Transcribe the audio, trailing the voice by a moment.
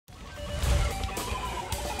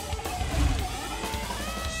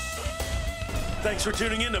Thanks for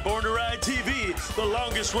tuning in to Born to Ride TV, the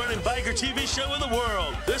longest running biker TV show in the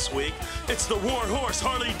world. This week, it's the War Horse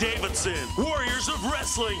Harley-Davidson Warriors of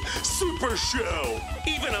Wrestling Super Show.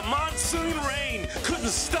 Even a monsoon rain couldn't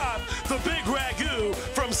stop the Big Ragu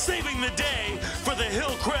from saving the day for the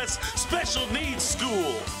Hillcrest Special Needs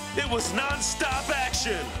School. It was non-stop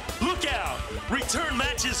action. Look out, return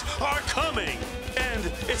matches are coming.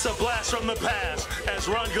 And it's a blast from the past as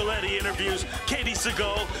Ron Galletti interviews Katie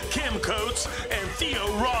Segal, Kim Coates, and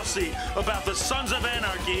Theo Rossi about the Sons of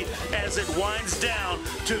Anarchy as it winds down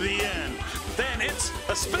to the end. Then it's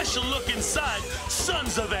a special look inside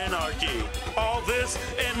Sons of Anarchy. All this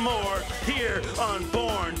and more here on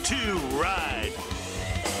Born to Ride.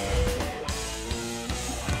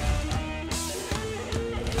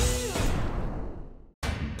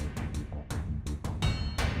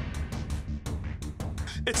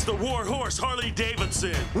 It's the War Horse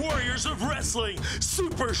Harley-Davidson Warriors of Wrestling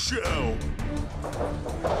Super Show.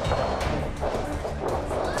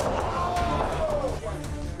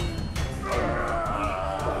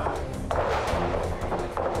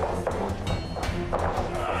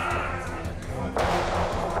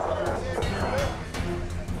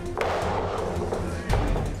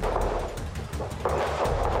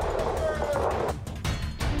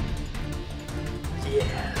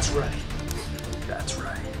 Yeah, that's right. That's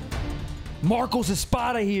right. Marcos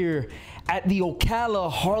Espada here at the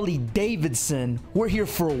Ocala Harley-Davidson. We're here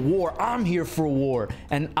for a war. I'm here for a war.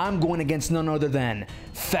 And I'm going against none other than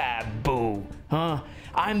Fabu.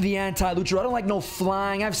 I'm the anti-luchador. I don't like no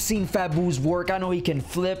flying. I've seen Fabu's work. I know he can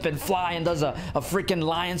flip and fly and does a freaking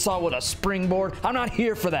lion saw with a springboard. I'm not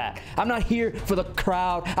here for that. I'm not here for the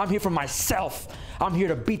crowd. I'm here for myself. I'm here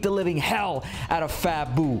to beat the living hell out of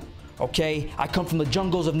Fabu. Okay, I come from the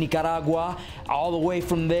jungles of Nicaragua, all the way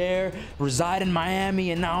from there, reside in Miami,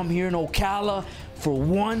 and now I'm here in Ocala for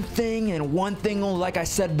one thing and one thing only, like I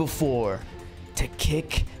said before, to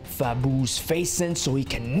kick Fabu's face in so he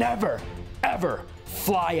can never, ever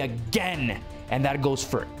fly again. And that goes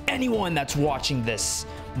for anyone that's watching this.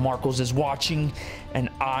 Marcos is watching, and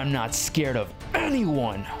I'm not scared of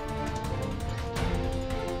anyone.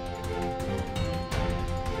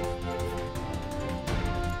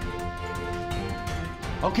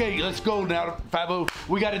 Okay, let's go now, Fabu.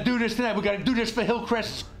 We got to do this tonight. We got to do this for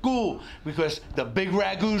Hillcrest School because the Big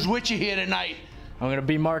Ragu's with you here tonight. I'm going to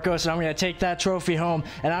be Marcos, and I'm going to take that trophy home.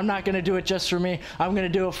 And I'm not going to do it just for me. I'm going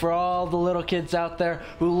to do it for all the little kids out there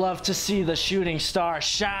who love to see the shooting star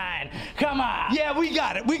shine. Come on. Yeah, we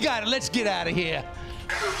got it. We got it. Let's get out of here.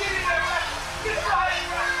 Get in there, man. Get right.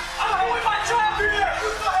 I'm with my trophy here.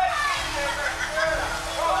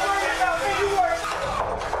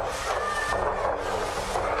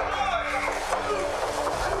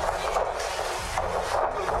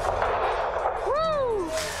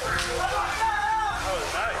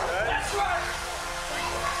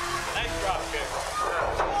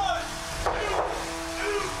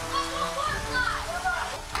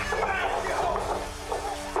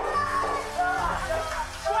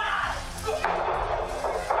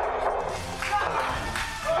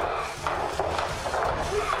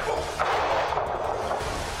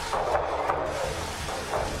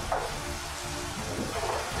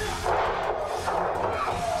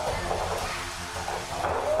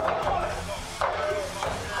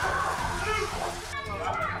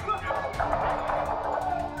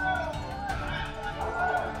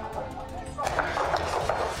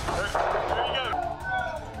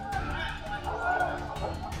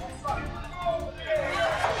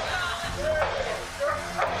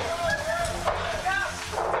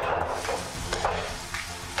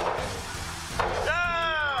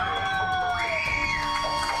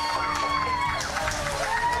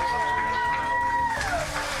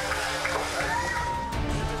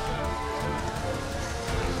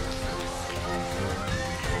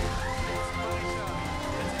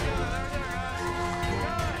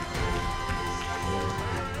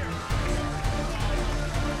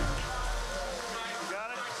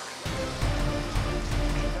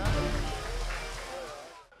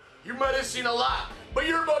 You might have seen a lot, but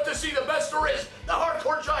you're about to see the best there is. The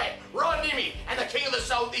hardcore giant, Ron Nimi, and the king of the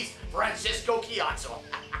Southeast, Francisco Chiazzo.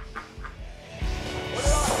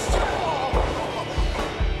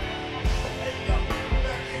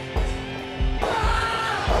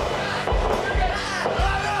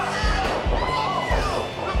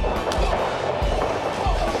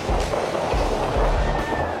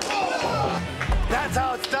 That's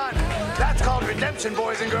how it's done. That's called redemption,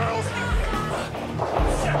 boys and girls.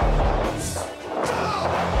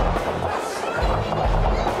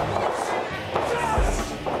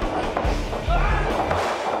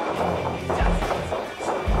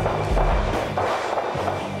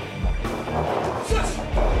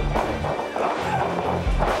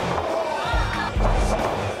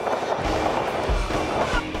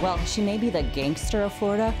 She may be the gangster of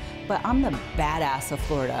Florida, but I'm the badass of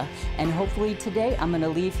Florida. And hopefully today I'm gonna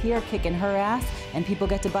leave here kicking her ass and people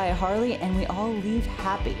get to buy a Harley and we all leave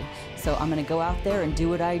happy. So I'm gonna go out there and do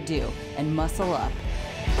what I do and muscle up.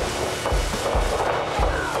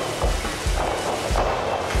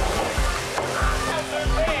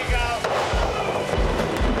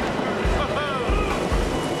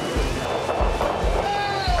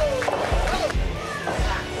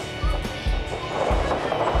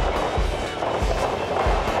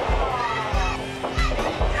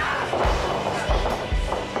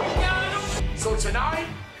 So tonight,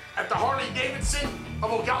 at the Harley-Davidson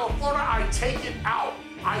of Ocala, Florida, I take it out.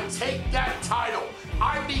 I take that title.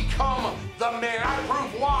 I become the man. I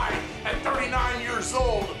prove why at 39 years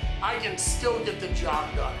old, I can still get the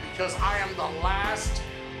job done because I am the last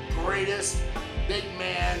greatest big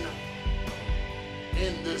man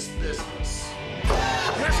in this business.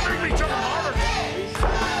 Let's make me jump harder.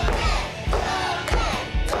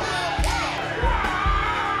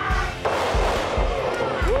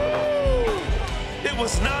 It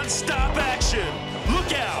was non-stop action.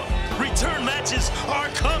 Look out! Return matches are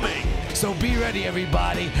coming. So be ready,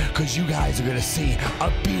 everybody, because you guys are going to see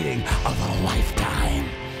a beating of a lifetime.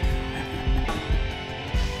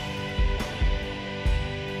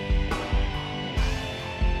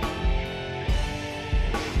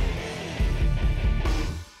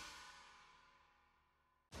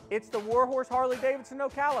 It's the War Horse Harley-Davidson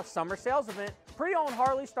Ocala Summer Sales Event. Pre-owned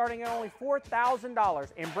Harleys starting at only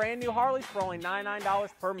 $4,000 and brand new Harleys for only $99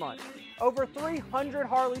 per month. Over 300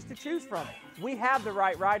 Harleys to choose from. We have the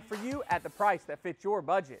right ride for you at the price that fits your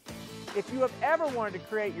budget. If you have ever wanted to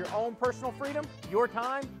create your own personal freedom, your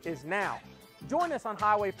time is now. Join us on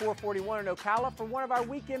Highway 441 in Ocala for one of our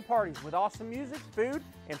weekend parties with awesome music, food,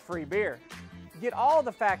 and free beer. Get all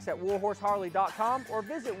the facts at warhorseharley.com or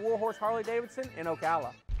visit War Horse Harley-Davidson in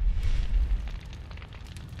Ocala.